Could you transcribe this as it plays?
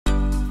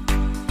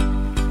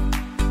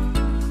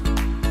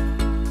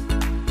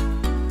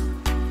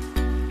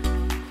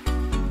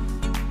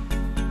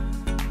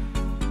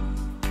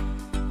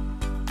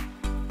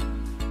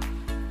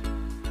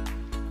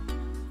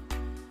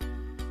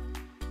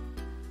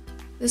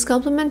This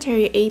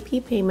complementary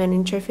AP payment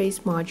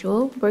interface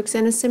module works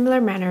in a similar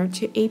manner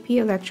to AP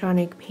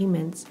electronic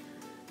payments.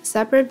 A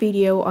separate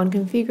video on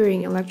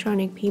configuring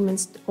electronic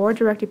payments or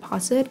direct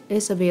deposit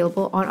is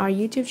available on our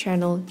YouTube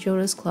channel,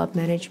 Jonas Club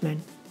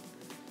Management.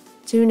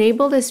 To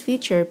enable this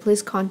feature,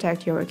 please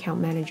contact your account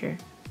manager.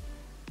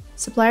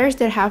 Suppliers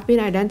that have been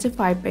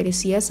identified by the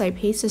CSI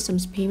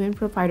Paysystems payment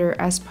provider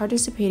as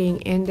participating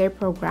in their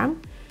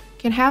program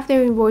can have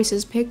their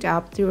invoices picked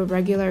up through a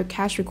regular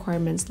cash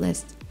requirements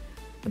list,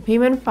 a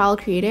payment file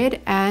created,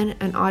 and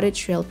an audit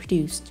trail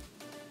produced.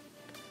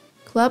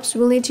 Clubs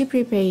will need to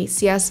prepay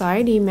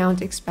CSI the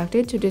amount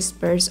expected to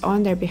disburse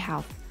on their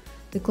behalf.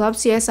 The club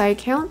CSI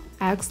account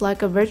acts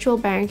like a virtual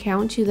bank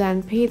account to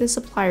then pay the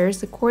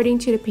suppliers according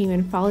to the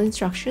payment file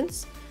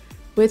instructions,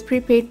 with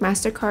prepaid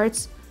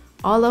MasterCards,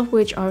 all of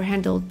which are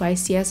handled by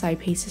CSI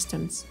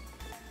Paysystems.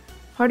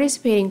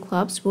 Participating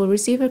clubs will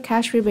receive a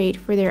cash rebate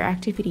for their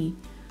activity,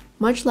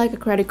 much like a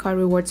credit card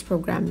rewards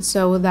program,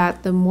 so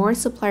that the more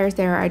suppliers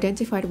that are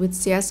identified with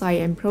CSI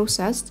and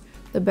processed,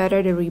 the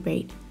better the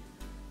rebate.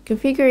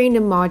 Configuring the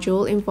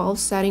module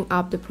involves setting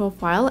up the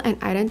profile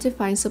and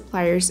identifying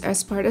suppliers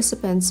as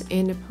participants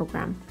in the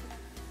program.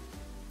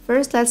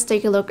 First, let's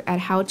take a look at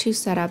how to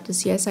set up the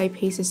CSI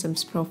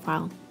Paysystems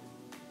profile.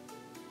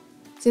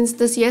 Since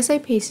the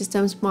CSI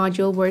Paysystems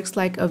module works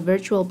like a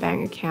virtual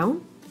bank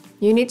account,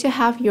 you need to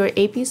have your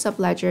AP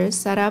Subledger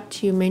set up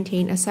to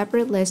maintain a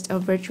separate list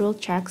of virtual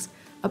checks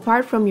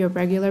apart from your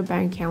regular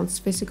bank account's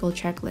physical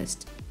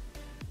checklist.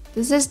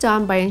 This is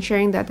done by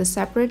ensuring that the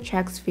separate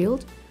checks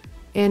field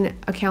in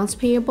Accounts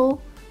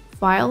Payable,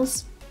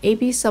 Files,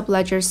 AP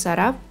Subledger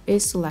Setup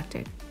is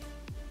selected.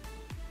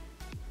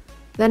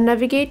 Then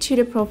navigate to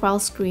the profile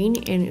screen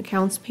in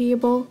Accounts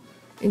Payable,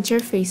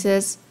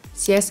 Interfaces,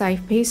 CSI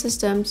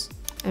Paysystems,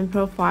 and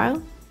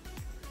Profile.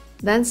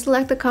 Then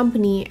select the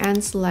company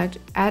and select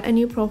Add a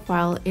new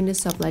profile in the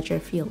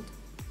Subledger field.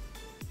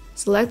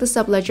 Select the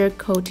Subledger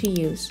code to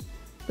use.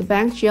 The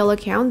bank GL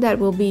account that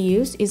will be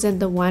used isn't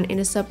the one in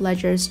the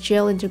Subledger's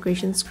GL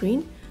integration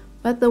screen,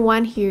 but the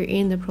one here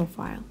in the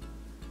profile.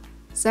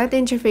 Set the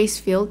interface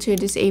field to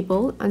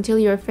disable until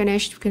you're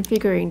finished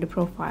configuring the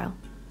profile.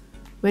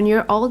 When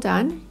you're all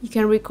done, you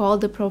can recall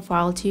the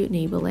profile to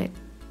enable it.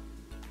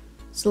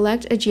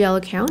 Select a GL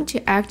account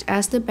to act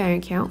as the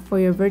bank account for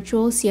your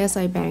virtual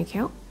CSI bank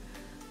account.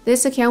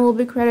 This account will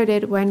be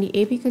credited when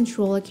the AP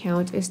control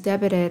account is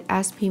debited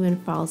as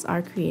payment files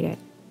are created.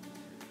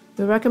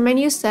 We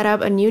recommend you set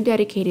up a new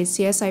dedicated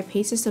CSI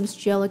Paysystems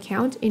GL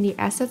account in the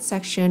Assets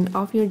section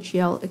of your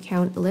GL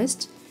account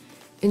list,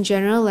 in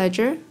General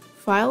Ledger,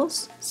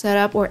 Files,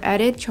 Setup or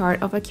Edit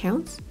Chart of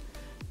Accounts,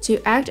 to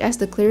act as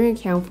the clearing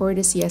account for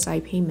the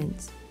CSI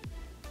payments.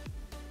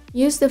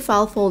 Use the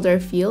File Folder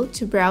field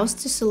to browse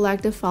to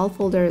select the file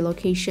folder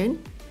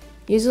location,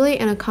 usually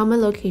in a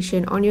common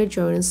location on your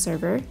Jonas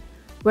server,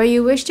 where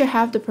you wish to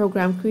have the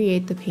program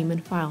create the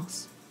payment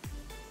files.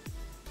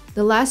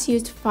 The last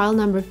used file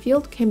number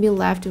field can be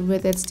left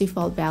with its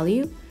default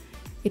value.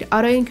 It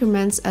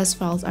auto-increments as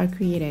files are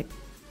created.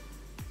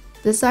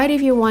 Decide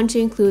if you want to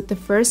include the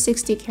first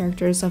 60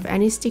 characters of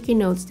any sticky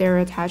notes that are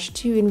attached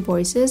to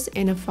invoices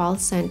in a file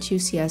sent to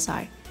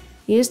CSI.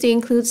 Use the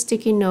Include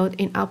Sticky Note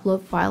in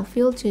Upload File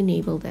field to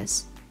enable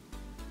this.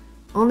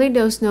 Only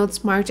those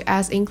notes marked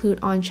as Include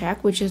on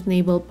Check, which is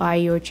enabled by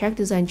your check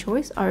design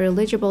choice, are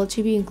eligible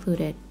to be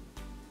included.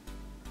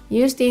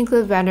 Use the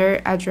Include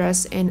Vendor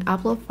Address in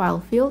Upload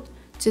File field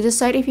to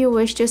decide if you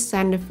wish to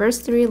send the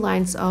first 3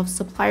 lines of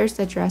suppliers'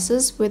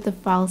 addresses with the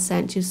file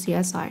sent to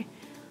CSI.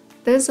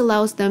 This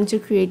allows them to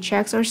create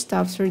checks or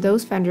stubs for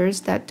those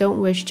vendors that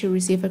don't wish to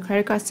receive a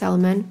credit card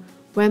settlement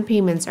when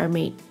payments are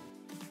made.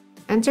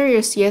 Enter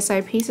your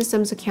CSI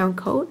Paysystems account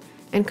code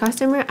and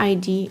customer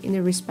ID in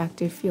the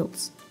respective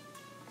fields.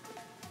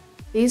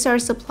 These are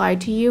supplied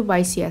to you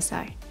by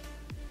CSI.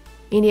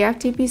 In the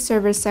FTP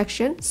Server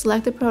section,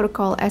 select the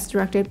protocol as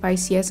directed by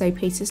CSI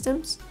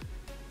Paysystems.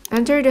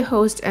 Enter the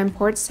host and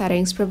port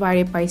settings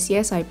provided by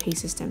CSI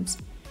Paysystems.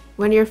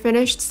 When you're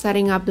finished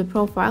setting up the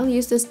profile,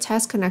 use this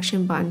Test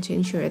Connection button to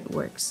ensure it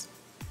works.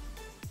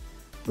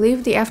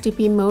 Leave the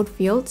FTP mode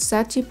field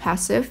set to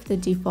passive, the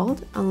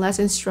default, unless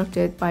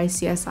instructed by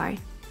CSI.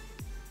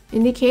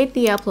 Indicate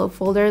the upload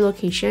folder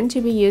location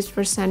to be used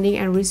for sending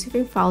and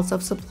receiving files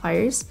of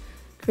suppliers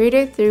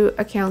created through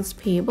Accounts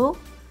Payable,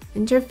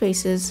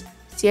 Interfaces,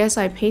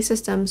 CSI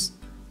Paysystems,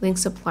 Link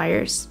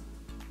Suppliers.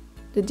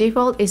 The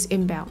default is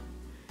inbound.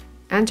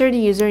 Enter the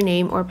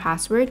username or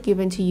password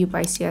given to you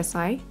by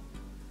CSI.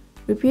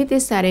 Repeat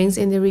these settings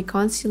in the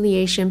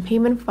Reconciliation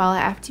Payment File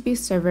FTP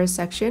Server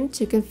section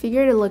to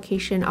configure the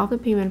location of the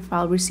payment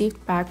file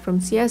received back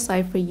from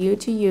CSI for you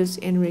to use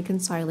in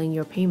reconciling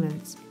your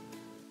payments.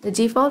 The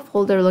default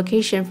folder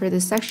location for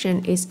this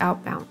section is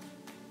outbound.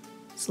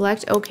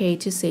 Select OK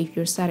to save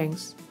your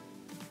settings.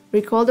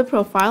 Recall the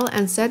profile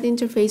and set the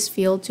interface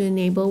field to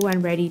enable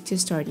when ready to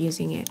start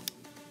using it.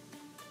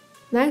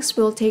 Next,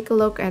 we'll take a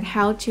look at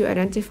how to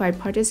identify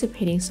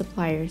participating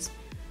suppliers.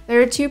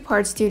 There are 2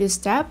 parts to this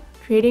step: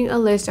 creating a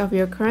list of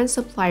your current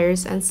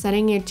suppliers and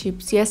sending it to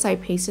CSI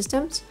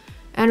Paysystems,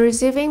 and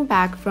receiving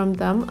back from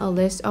them a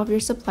list of your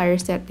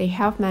suppliers that they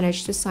have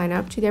managed to sign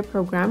up to their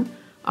program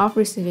of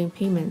receiving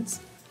payments.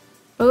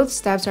 Both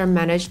steps are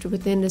managed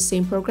within the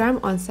same program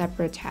on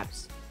separate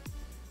tabs.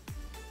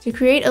 To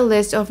create a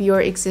list of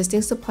your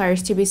existing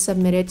suppliers to be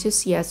submitted to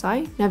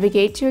CSI,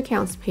 navigate to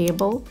Accounts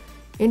Payable,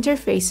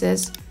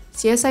 Interfaces,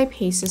 CSI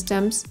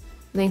Paysystems,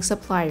 Link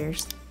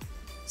Suppliers.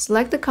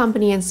 Select the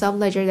company and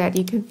subledger that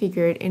you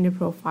configured in the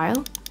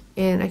profile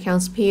in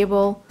Accounts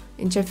Payable,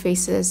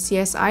 Interfaces,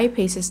 CSI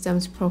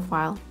Paysystems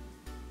profile.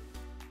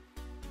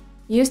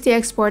 Use the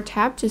Export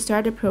tab to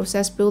start the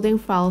process building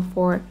file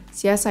for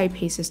CSI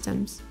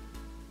Paysystems.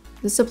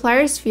 The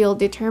Suppliers field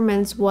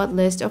determines what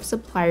list of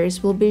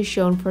suppliers will be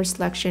shown for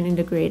selection in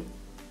the grid.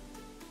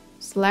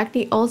 Select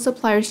the All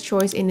Suppliers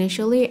choice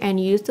initially and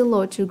use the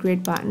Load to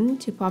Grid button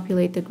to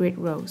populate the grid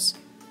rows.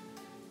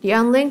 The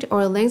Unlinked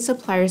or Linked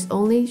Suppliers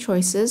only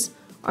choices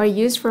are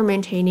used for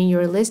maintaining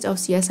your list of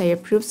CSI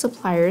approved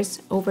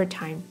suppliers over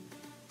time.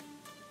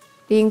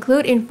 The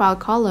Include in File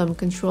column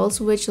controls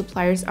which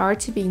suppliers are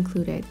to be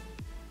included.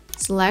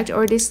 Select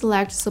or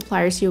deselect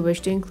suppliers you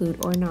wish to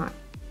include or not.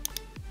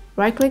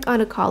 Right-click on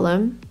the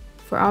column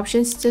for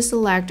options to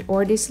select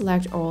or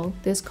deselect all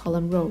this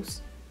column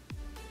rows.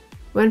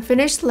 When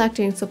finished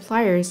selecting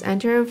suppliers,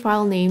 enter a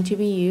file name to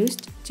be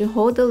used to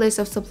hold the list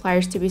of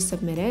suppliers to be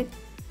submitted.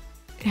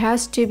 It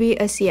has to be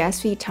a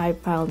CSV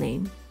type file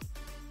name.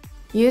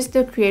 Use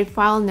the Create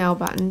File Now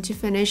button to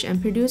finish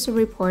and produce a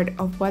report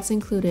of what's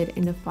included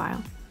in the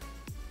file.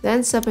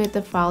 Then submit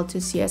the file to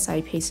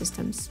CSI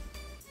Paysystems.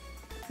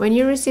 When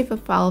you receive a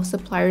file of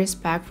suppliers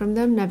back from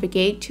them,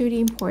 navigate to the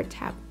Import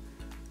tab.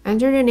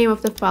 Enter the name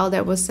of the file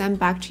that was sent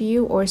back to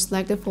you or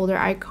select the folder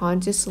icon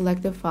to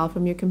select the file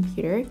from your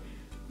computer,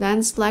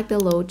 then select the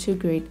Load to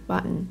Grid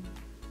button.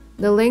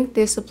 The Link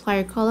This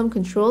Supplier column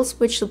controls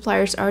which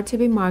suppliers are to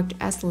be marked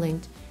as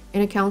linked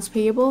in Accounts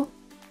Payable,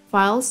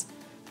 Files,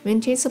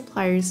 Maintain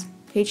Suppliers,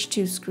 Page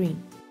 2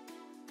 screen.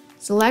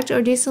 Select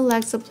or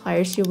deselect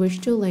suppliers you wish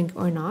to link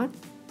or not,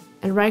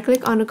 and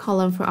right-click on the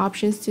column for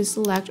options to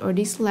select or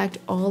deselect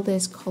all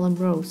these column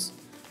rows.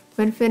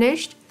 When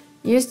finished,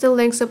 use the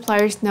Link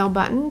Suppliers Now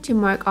button to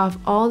mark off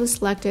all the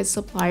selected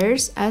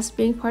suppliers as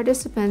being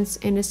participants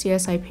in the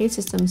CSI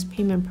Paysystems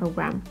payment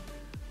program.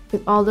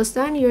 With all this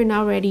done, you're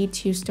now ready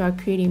to start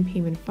creating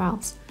payment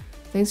files.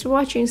 Thanks for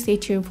watching, stay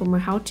tuned for more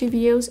how-to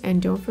videos,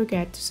 and don't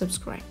forget to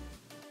subscribe.